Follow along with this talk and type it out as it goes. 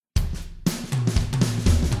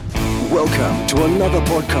Welcome to another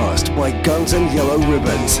podcast by Guns and Yellow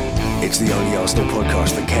Ribbons. It's the only Arsenal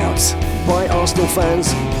podcast that counts. By Arsenal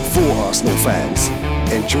fans, for Arsenal fans.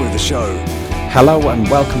 Enjoy the show. Hello and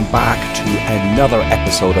welcome back to another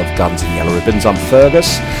episode of Guns and Yellow Ribbons. I'm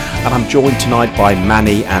Fergus and I'm joined tonight by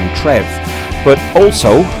Manny and Trev. But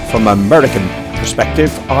also, from an American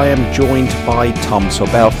perspective, I am joined by Tom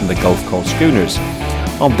Sobel from the Gulf Coast Schooners.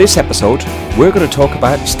 On this episode, we're going to talk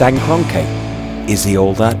about Stan Kroenke. Is he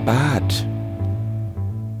all that bad?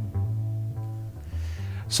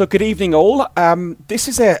 So good evening all. This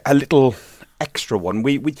is a little extra one.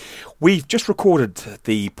 We've just recorded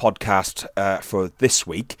the podcast for this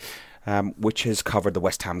week, which has covered the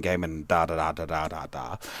West Ham game and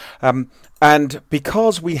and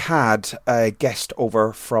because we had a guest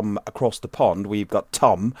over from across the pond, we've got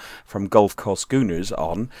Tom from Gulf Coast Schooners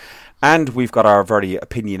on, and we've got our very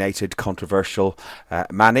opinionated, controversial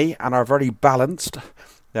Manny and our very balanced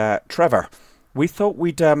Trevor. We thought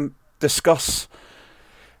we'd discuss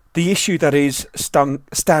the issue that is Stan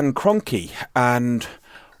Kroenke and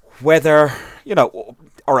whether,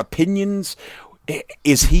 our opinions.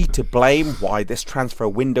 Is he to blame? Why this transfer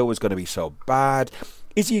window is going to be so bad?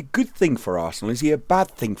 Is he a good thing for Arsenal? Is he a bad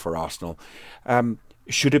thing for Arsenal?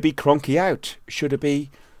 Should it be Kroenke out? Should it be,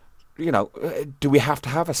 do we have to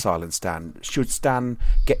have a silent Stan? Should Stan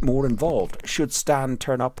get more involved? Should Stan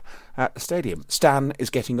turn up at the stadium? Stan is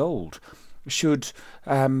getting old. Should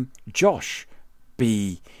Josh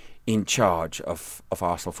be in charge of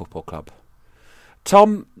Arsenal Football Club?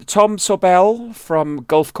 Tom Sobel from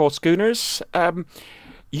Gulf Coast Schooners,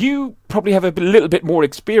 you probably have a little bit more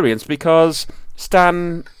experience because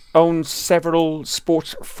Stan owns several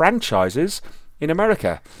sports franchises in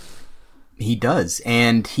America. He does,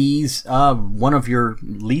 and he's one of your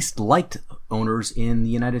least liked owners in the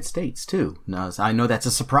United States, too. Now, I know that's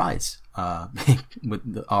a surprise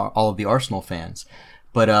with all of the Arsenal fans,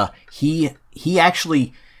 but he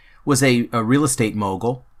actually was a real estate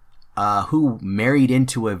mogul. Who married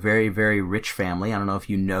into a very, very rich family. I don't know if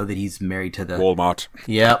you know that he's married to the Walmart.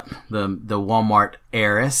 Yep, the Walmart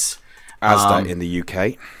heiress. Asda in the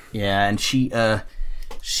UK. Yeah, and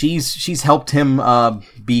she's helped him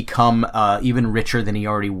become even richer than he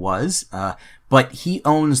already was. But he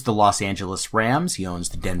owns the Los Angeles Rams. He owns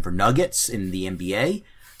the Denver Nuggets in the NBA.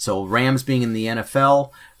 So Rams being in the NFL,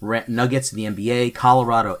 Nuggets in the NBA,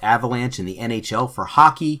 Colorado Avalanche in the NHL for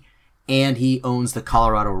hockey. And he owns the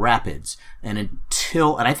Colorado Rapids, and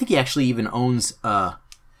I think he actually even owns a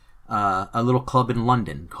little club in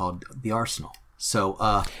London called the Arsenal.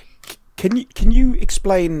 So, can you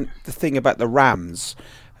explain the thing about the Rams,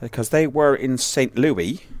 because they were in St.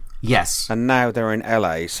 Louis, yes, and now they're in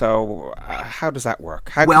LA. So, how does that work?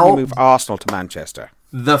 How can you move Arsenal to Manchester?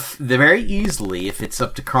 The very easily if it's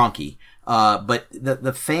up to Kroenke. But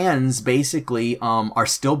the fans basically are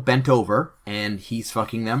still bent over, and he's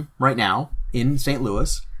fucking them right now in St.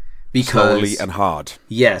 Louis. Because, slowly and hard.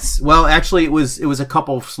 Yes. Well, actually, it was a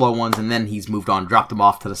couple of slow ones, and then he's moved on, dropped them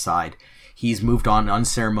off to the side. He's moved on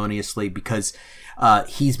unceremoniously because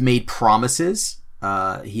he's made promises.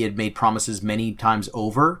 He had made promises many times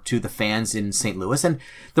over to the fans in St. Louis, and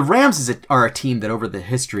the Rams are a team that over the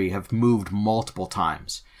history have moved multiple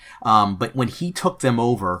times. But when he took them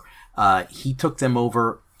over.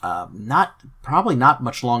 Probably not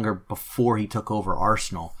much longer before he took over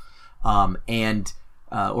Arsenal,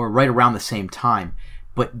 or right around the same time.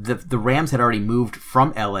 But the Rams had already moved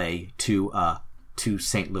from LA to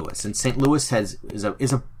St. Louis, and St. Louis is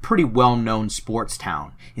a pretty well known sports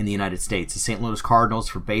town in the United States. The St. Louis Cardinals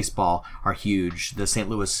for baseball are huge. The St.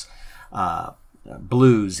 Louis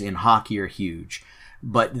Blues in hockey are huge,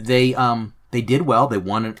 but they did well. They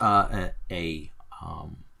won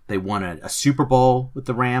They won a Super Bowl with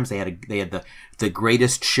the Rams. They had the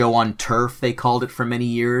greatest show on turf, they called it, for many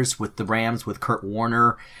years with the Rams, with Kurt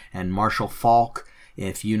Warner and Marshall Faulk.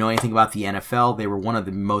 If you know anything about the NFL, they were one of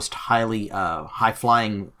the most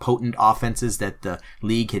high-flying, potent offenses that the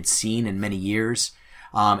league had seen in many years.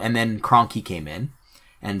 And then Kroenke came in,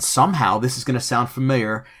 and somehow, this is going to sound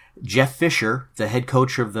familiar, Jeff Fisher, the head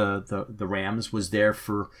coach of the Rams, was there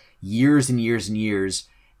for years and years and years.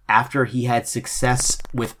 After he had success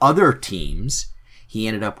with other teams, he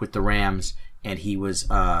ended up with the Rams, and he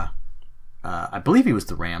was, I believe he was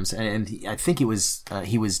the Rams, and I think he was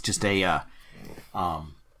just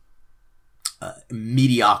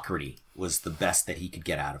mediocrity was the best that he could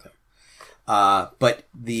get out of him. But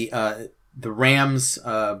the Rams,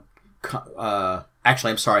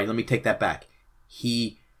 actually, I'm sorry, let me take that back.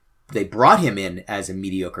 They brought him in as a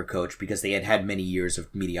mediocre coach because they had many years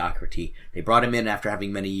of mediocrity. They brought him in after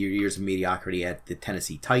having many years of mediocrity at the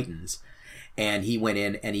Tennessee Titans. and he went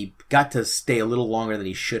in and he got to stay a little longer than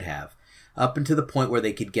he should have, up until the point where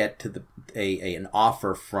they could get to an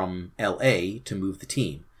offer from LA to move the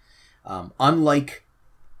team. Unlike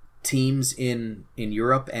teams in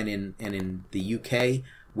Europe and in the UK,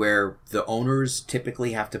 where the owners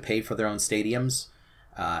typically have to pay for their own stadiums,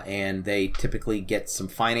 and they typically get some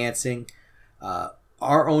financing.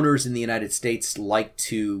 Our owners in the United States like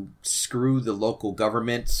to screw the local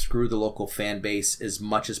government, screw the local fan base as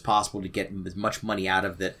much as possible to get as much money out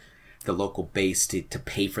of the local base to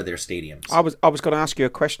pay for their stadiums. I was going to ask you a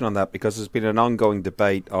question on that, because there's been an ongoing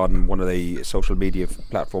debate on one of the social media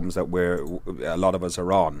platforms that a lot of us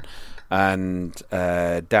are on. And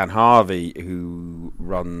Dan Harvey, who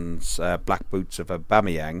runs Black Boots of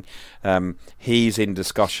Aubameyang, he's in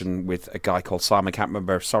discussion with a guy called Simon.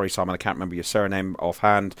 Sorry, Simon, I can't remember your surname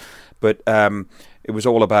offhand. But it was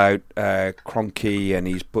all about Kroenke,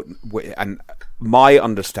 and my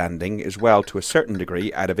understanding as well, to a certain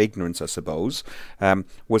degree, out of ignorance, I suppose,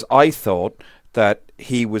 was I thought that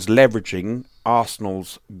he was leveraging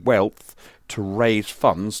Arsenal's wealth to raise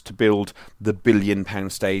funds to build the £1 billion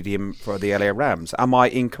stadium for the LA Rams. Am I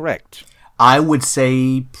incorrect? I would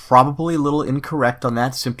say probably a little incorrect on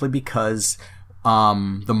that, simply because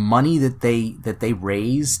the money that they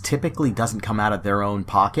raise typically doesn't come out of their own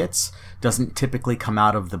pockets, doesn't typically come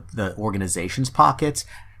out of the organization's pockets.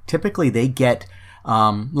 Typically they get,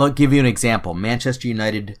 I'll give you an example. Manchester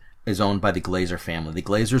United is owned by the Glazer family. The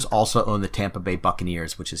Glazers also own the Tampa Bay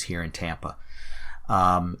Buccaneers, which is here in Tampa.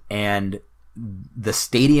 And the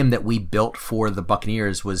stadium that we built for the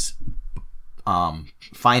Buccaneers was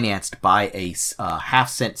financed by a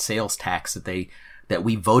half-cent sales tax that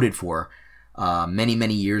we voted for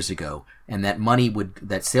many years ago, and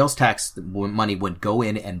that sales tax money would go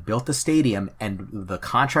in and build the stadium. And the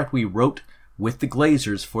contract we wrote with the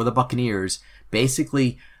Glazers for the Buccaneers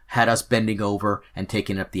basically had us bending over and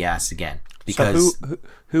taking up the ass again. Because so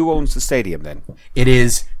who owns the stadium then? It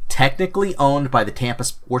is technically owned by the Tampa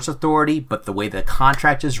Sports Authority, but the way the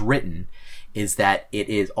contract is written is that it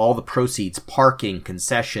is all the proceeds, parking,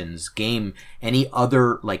 concessions, game, any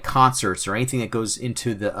other like concerts or anything that goes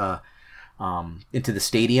into the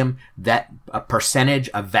stadium, that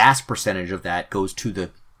a vast percentage of that goes to the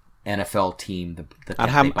NFL team. The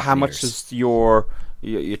and how much does your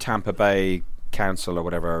Tampa Bay Council or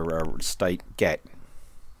whatever or state get?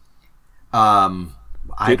 I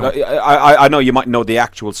know you might know the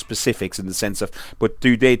actual specifics in the sense of, but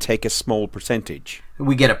do they take a small percentage?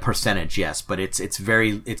 We get a percentage, yes, but it's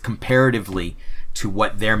comparatively to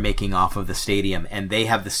what they're making off of the stadium, and they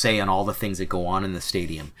have the say on all the things that go on in the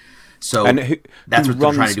stadium. So that's what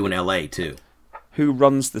they're trying to do in LA too. Who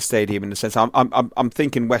runs the stadium in the sense? I'm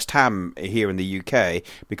thinking West Ham here in the UK,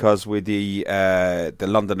 because with the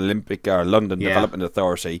London Development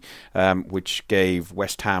Authority, which gave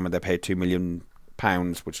West Ham, and they paid £2 million,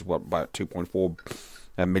 which is about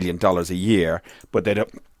 $2.4 million a year, but they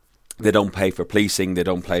don't pay for policing, they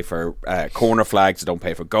don't pay for corner flags, they don't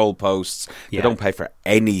pay for goalposts, they don't pay for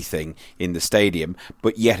anything in the stadium,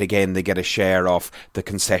 but yet again they get a share of the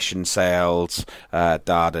concession sales,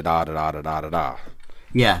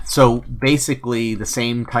 Yeah, so basically the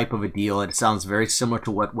same type of a deal. It sounds very similar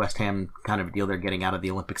to what West Ham kind of a deal they're getting out of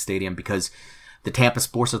the Olympic Stadium, because the Tampa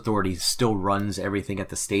Sports Authority still runs everything at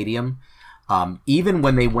the stadium. Even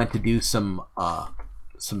when they went to do some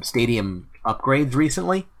stadium upgrades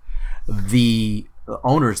recently, the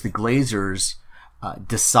owners, the Glazers,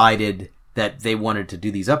 decided that they wanted to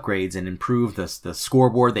do these upgrades and improve the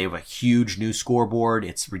scoreboard. They have a huge new scoreboard.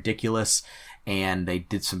 It's ridiculous. And they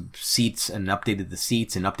did some seats and updated the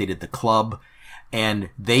seats and updated the club. And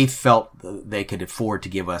they felt they could afford to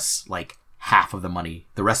give us like half of the money.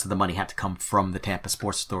 The rest of the money had to come from the Tampa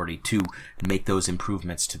Sports Authority to make those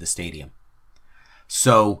improvements to the stadium.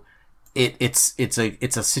 So it's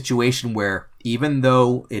a situation where, even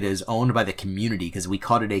though it is owned by the community, because we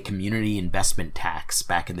called it a community investment tax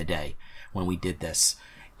back in the day when we did this,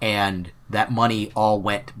 and that money all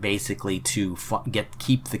went basically to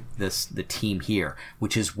keep the team here,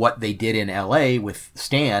 which is what they did in LA with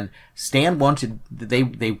Stan. Stan wanted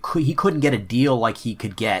he couldn't get a deal like he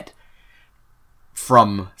could get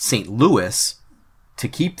from St. Louis to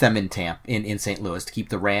keep them in St. Louis, to keep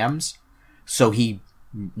the Rams. So he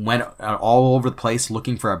went all over the place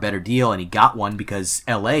looking for a better deal, and he got one because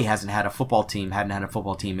LA hadn't had a football team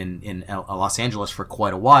in Los Angeles for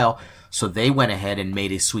quite a while. So they went ahead and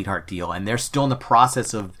made a sweetheart deal, and they're still in the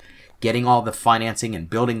process of getting all the financing and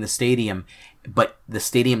building the stadium. But the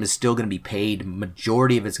stadium is still going to be paid.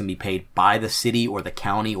 Majority of it's going to be paid by the city or the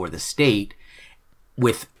county or the state,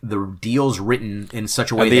 with the deals written in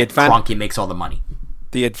such a way that Kroenke makes all the money.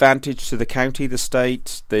 the advantage to the county, the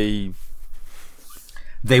state,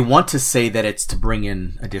 They want to say that it's to bring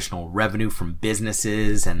in additional revenue from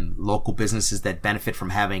businesses and local businesses that benefit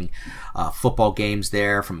from having football games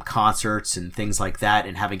there, from concerts and things like that,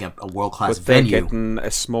 and having a world-class venue. They're getting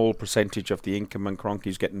a small percentage of the income, and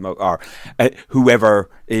Kroenke's getting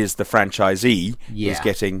whoever is the franchisee is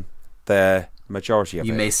getting the majority of it.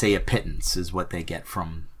 You may say a pittance is what they get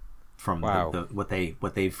from what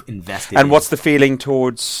they've invested. And in. what's the feeling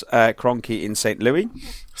towards Kroenke in St. Louis?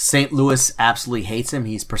 St. Louis absolutely hates him.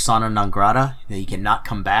 He's persona non grata. He cannot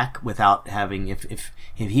come back without having if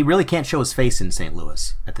he really can't show his face in St.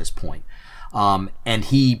 Louis at this point. And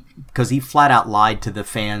because he flat out lied to the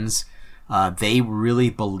fans. They really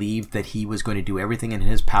believed that he was going to do everything in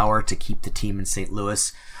his power to keep the team in St.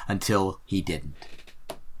 Louis until he didn't.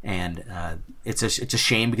 And it's a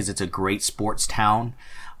shame because it's a great sports town.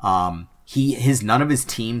 None of his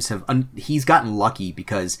teams have. He's gotten lucky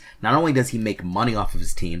because not only does he make money off of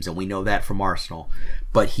his teams, and we know that from Arsenal,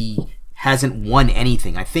 but he hasn't won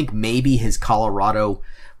anything. I think maybe his Colorado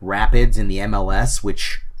Rapids in the MLS,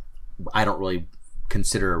 which I don't really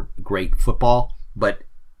consider great football, but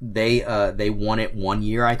they won it 1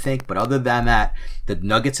 year, I think. But other than that, the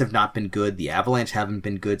Nuggets have not been good. The Avalanche haven't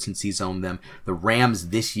been good since he's owned them. The Rams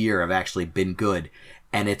this year have actually been good,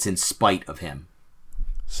 and it's in spite of him.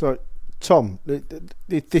 So, Tom,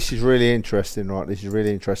 this is really interesting, right? This is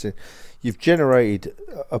really interesting. You've generated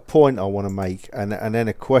a point I want to make, and then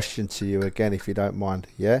a question to you again, if you don't mind.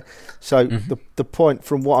 Yeah. So the point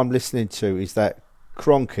from what I'm listening to is that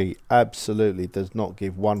Kroenke absolutely does not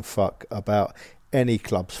give one fuck about any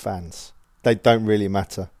club's fans. They don't really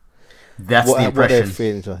matter. That's the impression. What their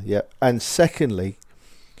feelings are. Yeah. And secondly,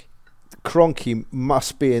 Kroenke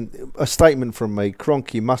must be in a statement from me.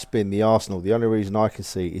 Kroenke must be in the Arsenal. The only reason I can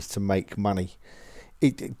see is to make money.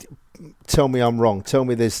 Tell me I'm wrong. Tell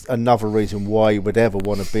me there's another reason why you would ever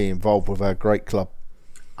want to be involved with our great club.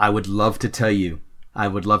 I would love to tell you. I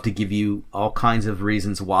would love to give you all kinds of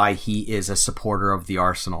reasons why he is a supporter of the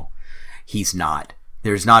Arsenal. He's not.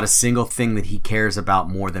 There's not a single thing that he cares about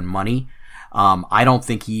more than money. I don't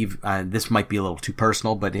think this might be a little too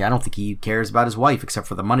personal, but I don't think he cares about his wife except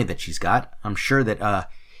for the money that she's got. I'm sure that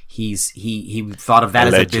he thought of that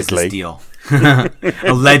Allegedly. as a business deal.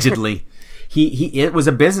 Allegedly. It was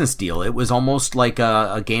a business deal. It was almost like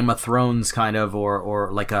a Game of Thrones kind of,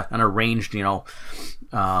 or like an arranged,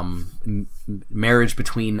 marriage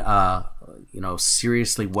between,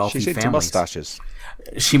 seriously wealthy She's families. into mustaches.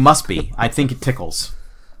 She must be. I think it tickles.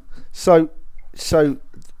 So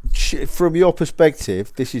from your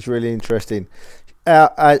perspective, this is really interesting.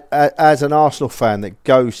 As an Arsenal fan that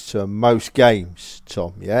goes to most games,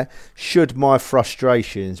 Tom, yeah, should my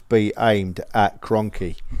frustrations be aimed at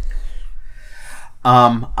Kroenke?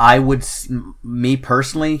 Me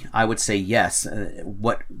personally, I would say yes.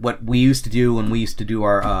 What we used to do when we used to do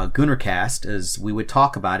our Goonercast is we would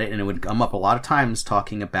talk about it, and it would come up a lot of times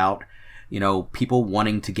talking about, people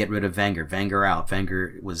wanting to get rid of Wenger. Wenger out.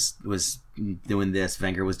 Wenger was doing this.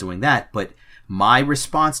 Wenger was doing that. But my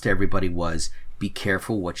response to everybody was, be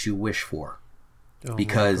careful what you wish for.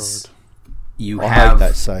 Because I hate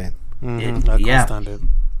that saying. I can't stand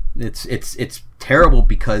it. It's terrible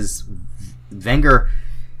because Wenger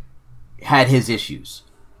had his issues.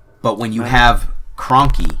 But when you have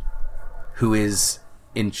Kroenke, who is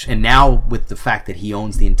and now with the fact that he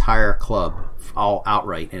owns the entire club all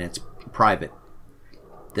outright and it's private,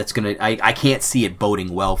 that's gonna. I can't see it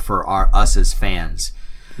boding well for us as fans.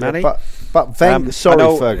 Manny? But Wenger,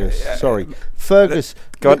 Fergus.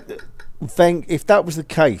 If that was the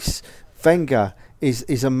case, Wenger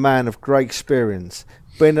is a man of great experience.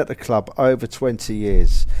 Been at the club over 20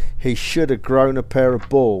 years. He should have grown a pair of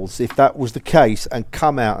balls if that was the case and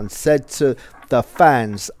come out and said to the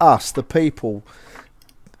fans, us, the people,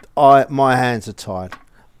 my hands are tied.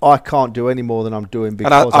 I can't do any more than I'm doing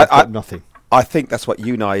because I've got nothing. I think that's what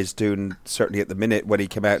Unai is doing, certainly at the minute, when he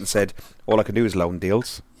came out and said, all I can do is loan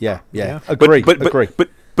deals. Yeah. Agree. But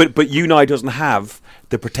Unai doesn't have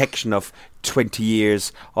the protection of 20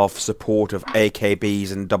 years of support of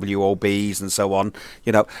AKBs and WOBs and so on.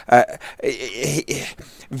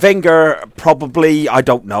 Wenger probably, I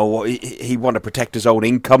don't know, he wanted to protect his own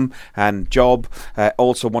income and job,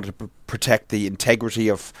 also wanted to protect the integrity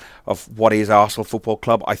of what is Arsenal Football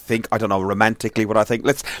Club. I think, I don't know romantically what I think.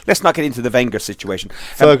 Let's not get into the Wenger situation.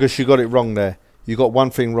 Fergus, you got it wrong there. You got one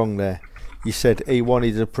thing wrong there. You said he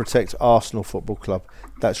wanted to protect Arsenal Football Club.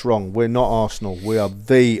 That's wrong. We're not Arsenal. We are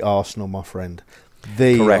the Arsenal, my friend.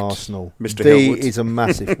 The Correct. Arsenal. Mr. The Hillwood. is a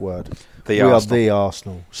massive word. The we Arsenal. are the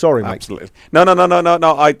Arsenal. Sorry, mate. Absolutely. No.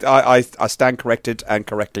 I stand corrected, and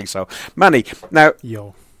correctly so. Manny, now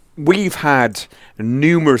Yo. we've had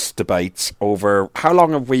numerous debates over how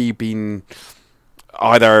long have we been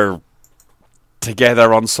either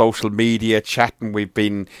together on social media chatting. We've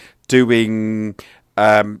been doing.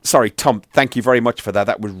 Sorry, Tom. Thank you very much for that.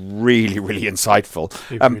 That was really, really insightful.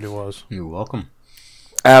 It really was. You're welcome.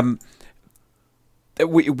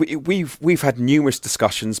 We've had numerous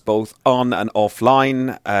discussions, both on and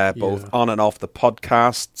offline, both on and off the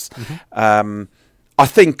podcasts. Mm-hmm. I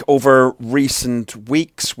think over recent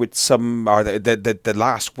weeks, with some, or the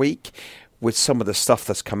last week, with some of the stuff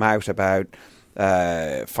that's come out about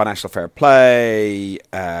financial fair play,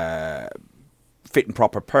 fit and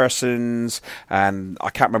proper persons, and I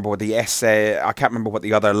can't remember what the essay. I can't remember what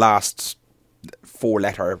the other last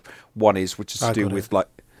 4-letter one is, which is to do with like.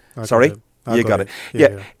 Sorry. You got it.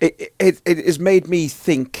 Yeah. It has made me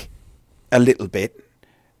think a little bit.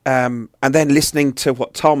 And then listening to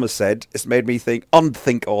what Tom has said, it's made me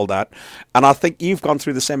unthink all that. And I think you've gone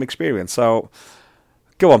through the same experience. So,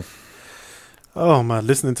 go on. Oh man,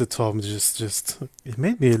 listening to Tom just it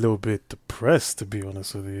made me a little bit depressed, to be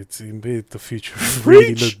honest with you. It made the future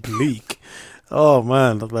really look bleak. Oh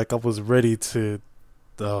man, like I was ready to.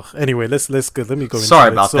 Anyway, let's go. Let me go.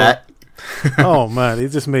 Sorry about that. Oh man, it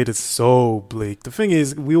just made it so bleak. The thing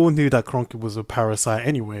is, we all knew that Kroenke was a parasite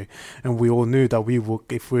anyway, and we all knew that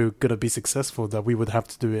if we were gonna be successful, that we would have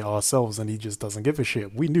to do it ourselves, and he just doesn't give a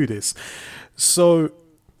shit. We knew this. So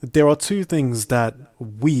there are two things that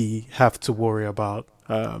we have to worry about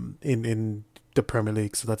in the Premier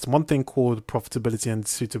League. So that's one thing called profitability and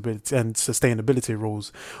suitability and sustainability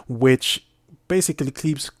rules, which basically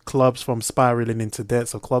keeps clubs from spiraling into debt,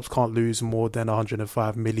 so clubs can't lose more than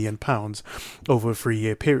 £105 million over a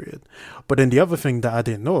 3-year period. But then the other thing that I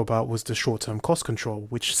didn't know about was the short-term cost control,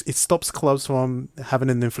 which it stops clubs from having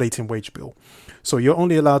an inflating wage bill. So you're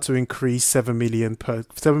only allowed to increase £7 million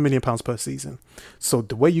per season. So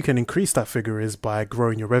the way you can increase that figure is by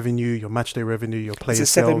growing your revenue, your matchday revenue, your player sales.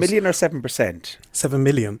 Is it 7 million or 7%? 7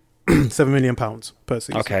 million. £7 million per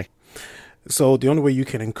season. Okay. So the only way you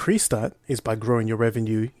can increase that is by growing your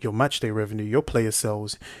revenue, your matchday revenue, your player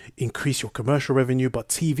sales, increase your commercial revenue, but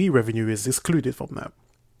TV revenue is excluded from that.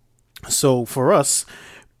 So for us,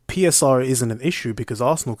 PSR isn't an issue because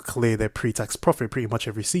Arsenal clear their pre-tax profit pretty much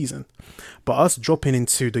every season. But us dropping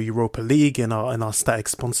into the Europa League and our static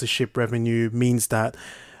sponsorship revenue means that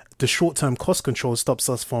the short-term cost control stops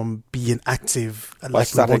us from being active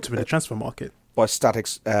like we want to in the transfer market. By static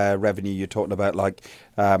revenue, you're talking about like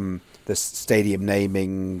the stadium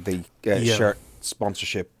naming, the shirt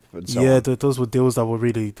sponsorship, and so on. Yeah, those were deals that were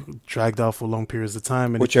really dragged out for long periods of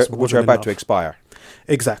time, and which are about to expire.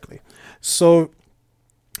 Exactly. So,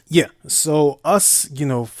 yeah. So us,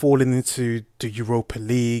 falling into the Europa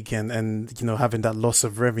League and having that loss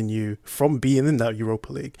of revenue from being in that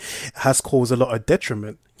Europa League has caused a lot of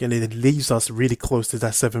detriment. It leaves us really close to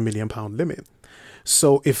that £7 million limit.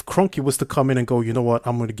 So if Kroenke was to come in and go, you know what,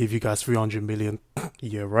 I'm going to give you guys 300 million a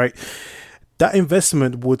year, right? That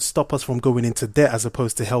investment would stop us from going into debt as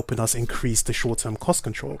opposed to helping us increase the short-term cost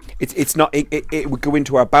control. It's not. It would go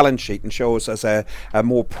into our balance sheet and show us as a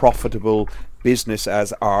more profitable business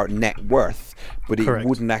as our net worth, but it Correct.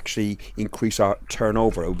 wouldn't actually increase our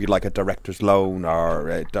turnover. It would be like a director's loan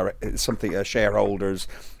or something, shareholders.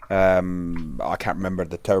 I can't remember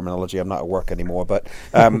the terminology. I'm not at work anymore, but.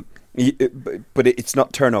 But it's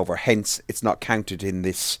not turnover, hence it's not counted in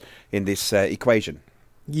this equation.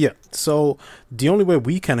 Yeah, so the only way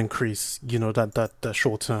we can increase, that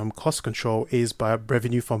short-term cost control is by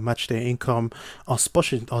revenue from matchday income, our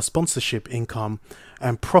sponsorship income,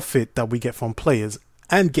 and profit that we get from players,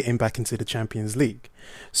 and getting back into the Champions League.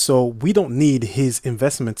 So we don't need his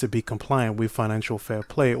investment to be compliant with financial fair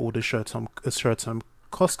play or the short-term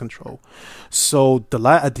cost control. So the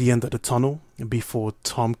light at the end of the tunnel, before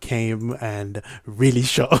Tom came and really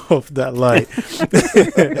shut off that light,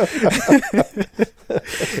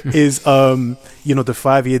 is the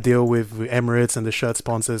 5-year deal with Emirates and the shirt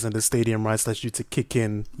sponsors and the stadium rights that's due to kick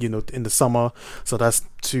in in the summer. So that's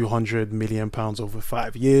 £200 million over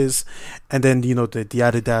 5 years, and then the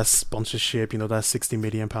Adidas sponsorship, that's £60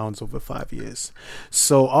 million over 5 years.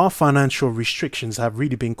 So our financial restrictions have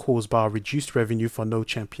really been caused by our reduced revenue for no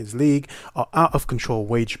Champions League, our out of control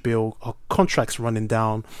wage bill, our contracts running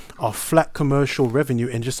down, our flat commercial revenue,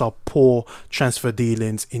 and just our poor transfer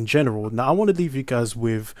dealings in general. Now I want to leave you guys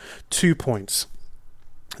with 2 points.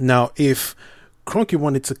 Now, if Kroenke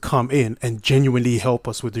wanted to come in and genuinely help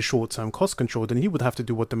us with the short-term cost control, then he would have to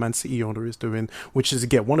do what the Man City owner is doing, which is to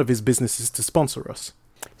get one of his businesses to sponsor us.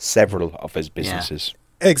 Several of his businesses.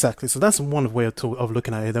 Exactly. So that's one way of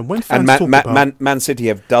looking at it. And when And fans Man City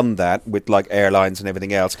have done that with like airlines and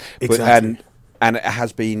everything else. Exactly. And it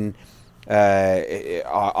has been.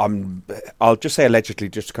 I'll just say allegedly,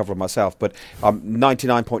 just to cover myself, but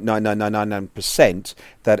 99.99999%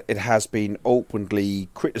 that it has been openly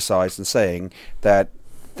criticised and saying that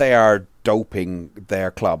they are doping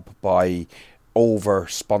their club by over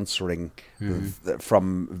sponsoring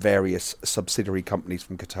from various subsidiary companies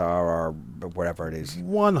from Qatar or wherever it is.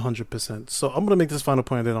 100%. So I'm going to make this final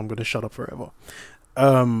point and then I'm going to shut up forever.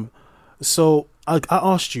 So I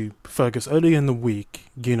asked you, Fergus, earlier in the week,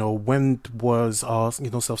 when was our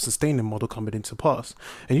self-sustaining model coming into pass?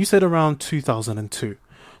 And you said around 2002.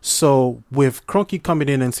 So with Kroenke coming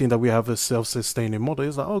in and seeing that we have a self-sustaining model,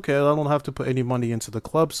 it's like, okay, I don't have to put any money into the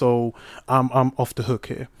club, so I'm off the hook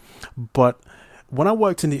here. But when I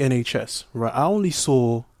worked in the NHS, right, I only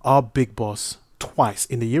saw our big boss twice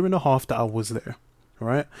in the year and a half that I was there.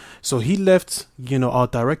 Right, so he left, our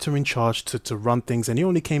director in charge to run things, and he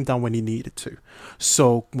only came down when he needed to.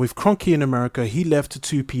 So with Kroenke in America, he left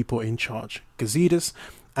 2 people in charge, Gazidis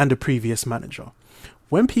and the previous manager.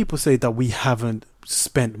 When people say that we haven't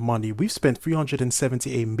spent money, we've spent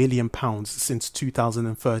 £378 million since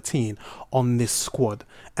 2013 on this squad,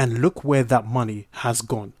 and look where that money has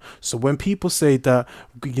gone. So when people say that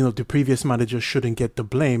the previous manager shouldn't get the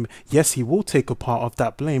blame, yes, he will take a part of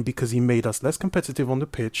that blame because he made us less competitive on the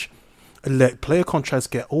pitch, let player contracts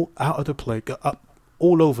get all out of the play, up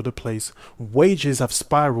all over the place, wages have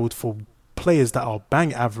spiraled for players that are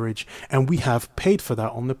bang average, and we have paid for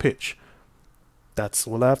that on the pitch. That's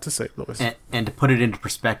all I have to say, Lewis. And to put it into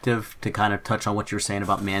perspective, to kind of touch on what you're saying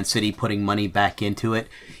about Man City putting money back into it,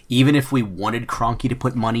 even if we wanted Kroenke to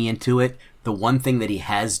put money into it, the one thing that he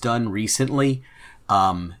has done recently,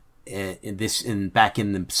 back in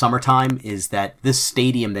the summertime, is that this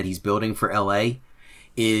stadium that he's building for LA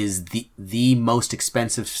is the most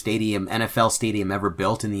expensive stadium, NFL stadium ever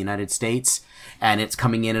built in the United States, and it's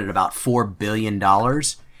coming in at about $4 billion.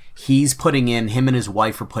 Him and his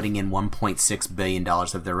wife are putting in $1.6 billion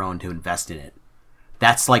of their own to invest in it.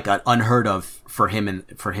 That's like unheard of for him and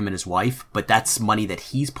his wife, but that's money that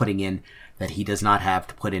he's putting in that he does not have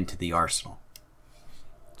to put into the Arsenal.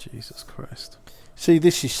 Jesus Christ. See,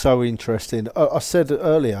 this is so interesting. I said it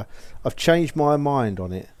earlier, I've changed my mind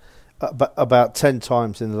on it about 10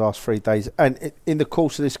 times in the last 3 days. And in the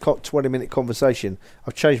course of this 20-minute conversation,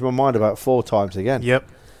 I've changed my mind about 4 times again. Yep.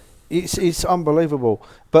 It's unbelievable.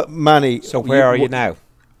 But Manny... So where are you now?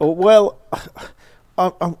 Well,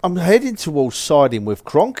 I'm heading towards siding with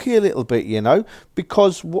Kroenke a little bit,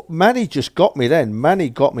 because Manny just got me then. Manny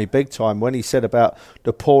got me big time when he said about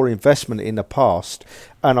the poor investment in the past.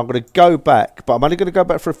 And I'm going to go back, but I'm only going to go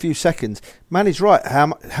back for a few seconds. Manny's right.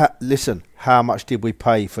 Listen, how much did we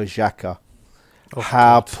pay for Xhaka? Oh,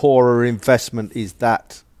 how poor an investment is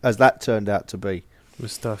that, as that turned out to be?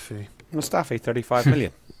 Mustafi, 35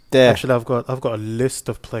 million. There. Actually, I've got a list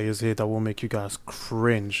of players here that will make you guys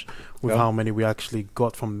cringe with how many we actually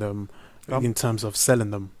got from them in terms of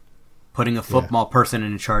selling them. Putting a football person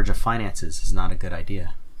in charge of finances is not a good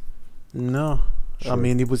idea. No. Sure. I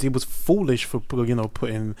mean, he was foolish for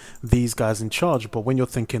putting these guys in charge. But when you're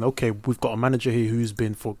thinking, okay, we've got a manager here who's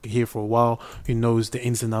been here for a while, who knows the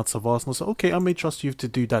ins and outs of Arsenal, so okay, I may trust you to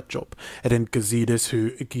do that job. And then Gazidis,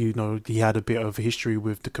 who he had a bit of a history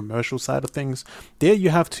with the commercial side of things. There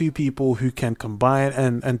you have 2 people who can combine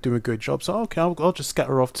and do a good job. So okay, I'll just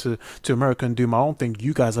scatter off to America and do my own thing.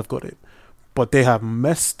 You guys have got it, but they have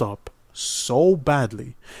messed up so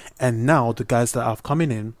badly, and now the guys that have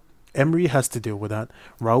coming in. Emery has to deal with that.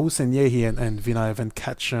 Raul Sanyehi and Vinay Van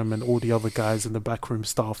Katcham and all the other guys in the backroom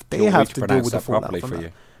staff, they have to deal with the fallout from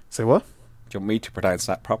that. Say what? Do you want me to pronounce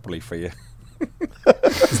that properly for you?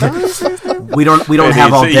 We don't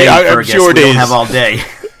have all day. I'm sure we don't have all day.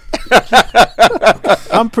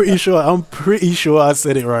 I'm pretty sure I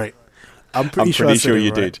said it right. I'm pretty sure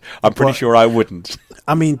you did. I'm pretty sure I wouldn't.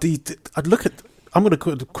 I mean, I'd look at. I'm going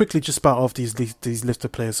to quickly just spout off these list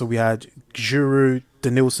of players. So we had Giroud,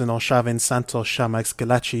 Denilson, Arshavin, Santos, Shamax,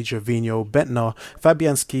 Galachi, Gervinho, Bentner,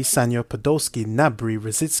 Fabianski, Sanya, Podolski, Nabry,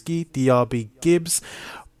 Rosicki, Diaby, Gibbs,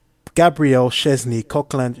 Gabriel, Szczesny,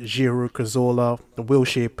 Coquelin, Giroud, Cazorla,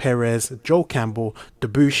 Wilshere, Perez, Joel Campbell,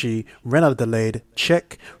 Debussy, Renard Delayed,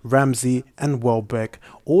 Cech, Ramsey and Welbeck.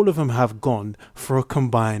 All of them have gone for a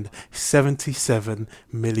combined £77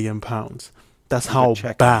 million. That's how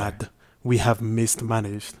bad we have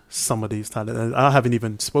mismanaged some of these talents. And I haven't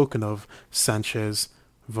even spoken of Sanchez,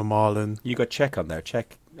 Vermaelen. You got Czech on there.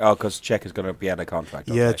 Czech. Oh, because Czech is going to be out of contract.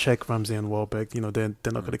 Yeah, okay. Czech, Ramsey, and Welbeck. You know, they're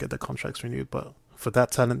not going to get their contracts renewed. But for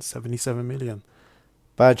that talent, 77 million.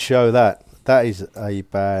 Bad show, that. That is a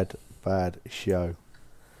bad show.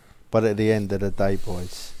 But at the end of the day,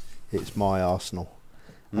 boys, it's my Arsenal.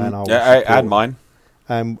 And and mine.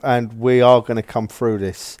 And we are going to come through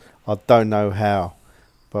this. I don't know how,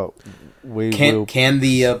 but we will. Can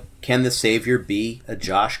the savior be a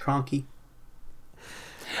Josh Kroenke?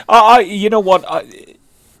 You know what?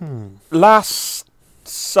 Last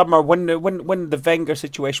summer, when the Wenger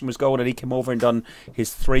situation was going and he came over and done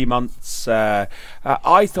his 3 months, I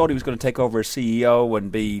thought he was going to take over as CEO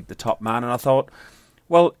and be the top man. And I thought,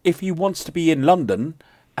 well, if he wants to be in London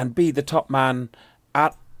and be the top man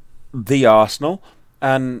at the Arsenal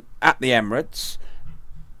and at the Emirates,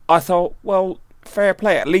 I thought, well, fair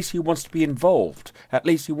play. At least he wants to be involved. At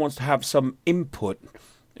least he wants to have some input,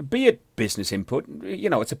 be it business input. You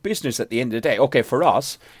know, it's a business at the end of the day. Okay, for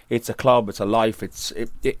us, it's a club, it's a life, it's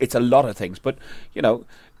a lot of things. But, you know,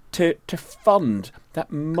 to fund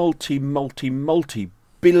that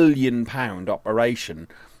multi-billion-pound operation,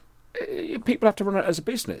 people have to run it as a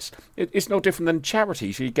business. It's no different than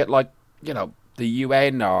charities. You get, like, you know, the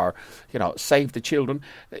UN or, you know, Save the Children.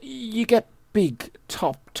 You get big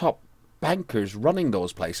top bankers running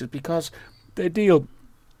those places because they deal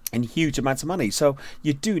in huge amounts of money. So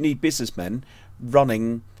you do need businessmen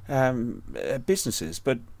running businesses.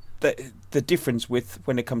 But the difference with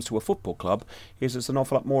when it comes to a football club is there's an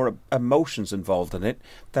awful lot more emotions involved in it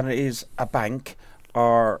than it is a bank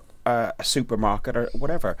or a supermarket or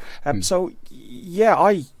whatever. So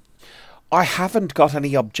yeah, I haven't got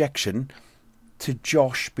any objection to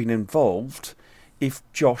Josh being involved if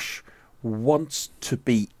Josh wants to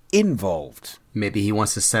be involved. Maybe he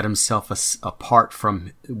wants to set himself apart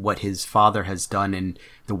from what his father has done and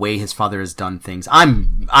the way his father has done things.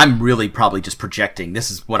 I'm really probably just projecting. This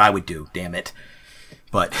is what I would do, damn it.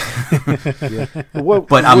 But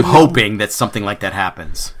but I'm hoping that something like that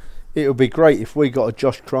happens. It would be great if we got a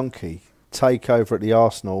Josh Kroenke take over at the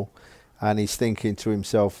Arsenal and he's thinking to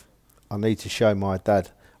himself, I need to show my dad.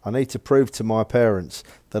 I need to prove to my parents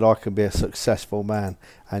that I can be a successful man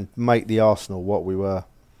and make the Arsenal what we were.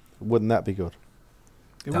 Wouldn't that be good?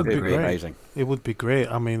 It would be great. Amazing. It would be great.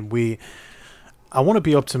 I mean, I want to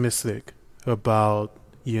be optimistic about,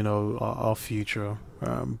 you know, our future,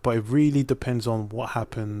 but it really depends on what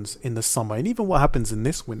happens in the summer and even what happens in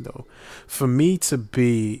this window. For me to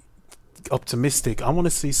be optimistic, I want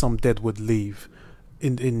to see some Deadwood leave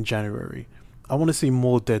in January. I want to see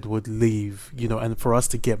more Deadwood leave, you know, and for us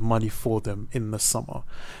to get money for them in the summer.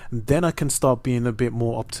 And then I can start being a bit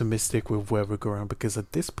more optimistic with where we're going, because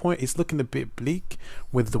at this point it's looking a bit bleak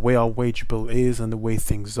with the way our wage bill is and the way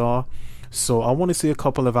things are. So I want to see a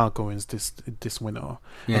couple of outgoings this winter.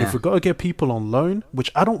 Yeah. And if we've got to get people on loan, which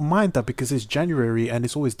I don't mind that because it's January and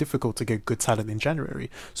it's always difficult to get good talent in January.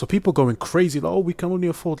 So people going crazy, like, oh, we can only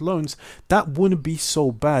afford loans. That wouldn't be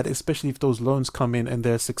so bad, especially if those loans come in and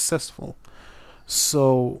they're successful.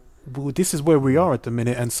 So this is where we are at the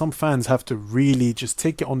minute, and some fans have to really just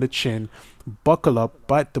take it on the chin, buckle up,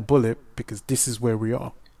 bite the bullet, because this is where we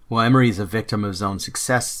are. Well, Emery's a victim of his own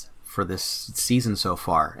success for this season so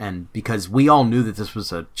far, and because we all knew that this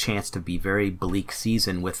was a chance to be very bleak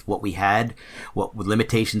season with what we had, what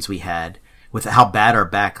limitations we had, with how bad our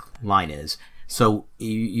back line is. So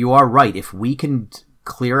you are right. If we can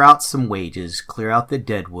clear out some wages, clear out the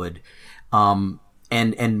Deadwood,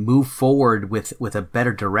 and move forward with a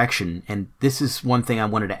better direction. And this is one thing I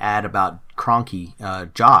wanted to add about Kroenke,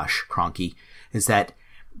 Josh Kroenke, is that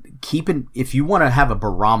if you want to have a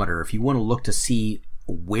barometer, if you want to look to see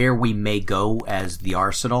where we may go as the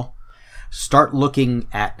Arsenal, start looking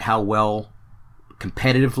at how well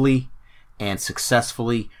competitively and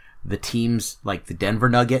successfully the teams like the Denver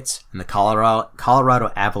Nuggets and the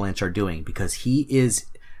Colorado Avalanche are doing, because he is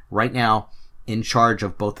right now in charge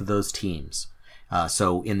of both of those teams.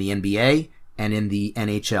 So in the NBA and in the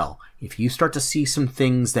NHL, if you start to see some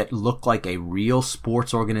things that look like a real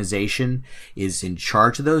sports organization is in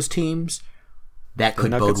charge of those teams, that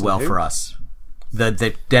could bode well for us.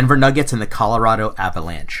 The Denver Nuggets and the Colorado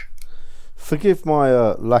Avalanche. Forgive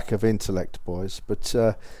my lack of intellect, boys, but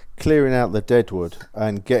clearing out the Deadwood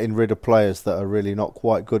and getting rid of players that are really not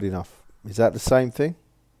quite good enough, is that the same thing?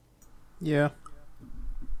 Yeah.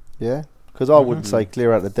 Yeah? Because I wouldn't say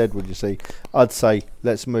clear out the Deadwood, you see. I'd say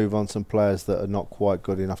let's move on some players that are not quite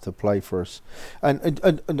good enough to play for us.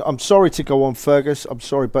 And I'm sorry to go on, Fergus. I'm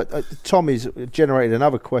sorry, but Tommy's generated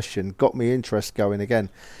another question, got me interest going again.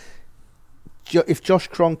 If Josh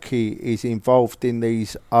Kroenke is involved in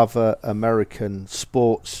these other American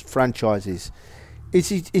sports franchises,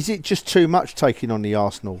 Is it just too much taking on the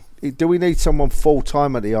Arsenal? Do we need someone full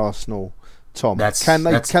time at the Arsenal, Tom?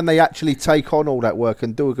 Can they actually take on all that work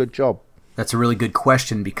and do a good job? That's a really good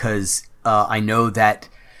question, because I know that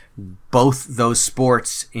both those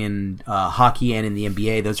sports, in hockey and in the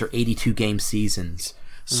NBA, those are 82 game seasons.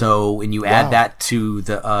 So when you add that to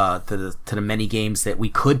the many games that we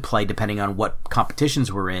could play, depending on what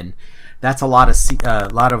competitions we're in, that's a lot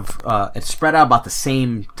of it's spread out about the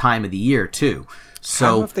same time of the year too. So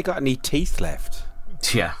how have they got any teeth left?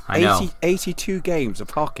 Yeah, I know. 82 games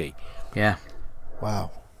of hockey. Yeah.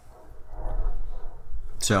 Wow.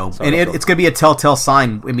 So, and it's going to be a telltale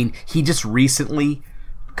sign. I mean, he just recently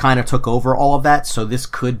kind of took over all of that, so this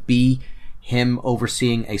could be him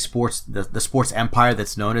overseeing the sports empire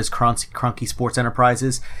that's known as Kroenke Sports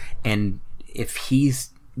Enterprises. And if he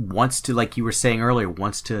wants to, like you were saying earlier,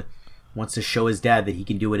 wants to show his dad that he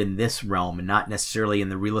can do it in this realm and not necessarily in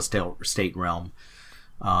the real estate realm,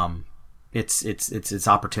 its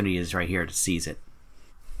opportunity is right here to seize it.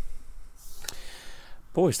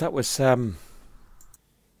 Boys, that was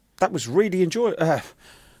really enjoyable. I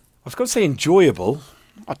was going to say enjoyable.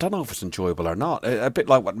 I don't know if it's enjoyable or not. A bit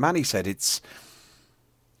like what Manny said, it's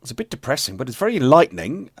a bit depressing, but it's very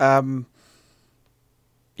enlightening.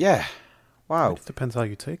 Yeah, wow. It depends how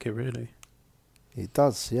you take it, really. It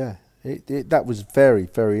does, yeah. That was very,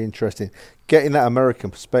 very interesting. Getting that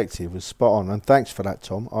American perspective was spot on, and thanks for that,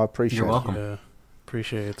 Tom. I appreciate it. You're welcome. Yeah,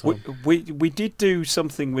 appreciate it, Tom. We did do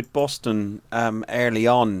something with Boston early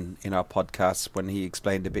on in our podcast when he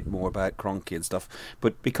explained a bit more about Kroenke and stuff,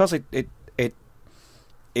 but because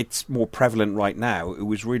it's more prevalent right now, it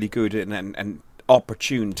was really good and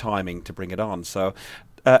opportune timing to bring it on. So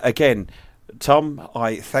again, Tom,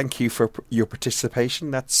 I thank you for your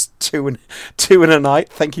participation. That's two in a night.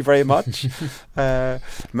 Thank you very much.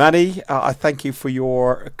 Manny, I thank you for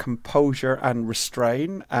your composure and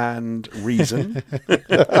restraint and reason. I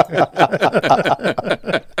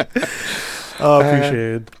appreciate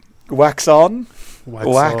it. Wax on,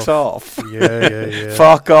 wax off. Yeah.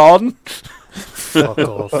 Fuck on. Fuck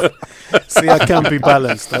off. See, I can be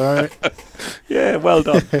balanced, all right? Yeah, well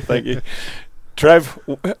done. Thank you. Trev,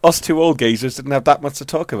 us two old geezers didn't have that much to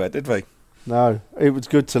talk about, did we? No, it was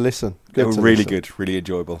good to listen. Really good, really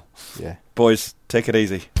enjoyable. Yeah. Boys, take it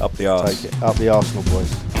easy. Up the arse. Take it. Up the Arsenal,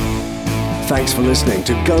 boys. Thanks for listening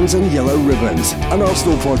to Guns and Yellow Ribbons, an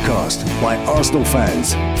Arsenal podcast by Arsenal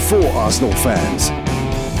fans for Arsenal fans.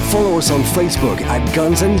 Follow us on Facebook at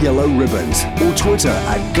Guns and Yellow Ribbons or Twitter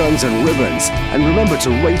at Guns and Ribbons. And remember to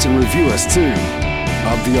rate and review us too.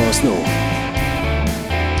 Up the Arsenal.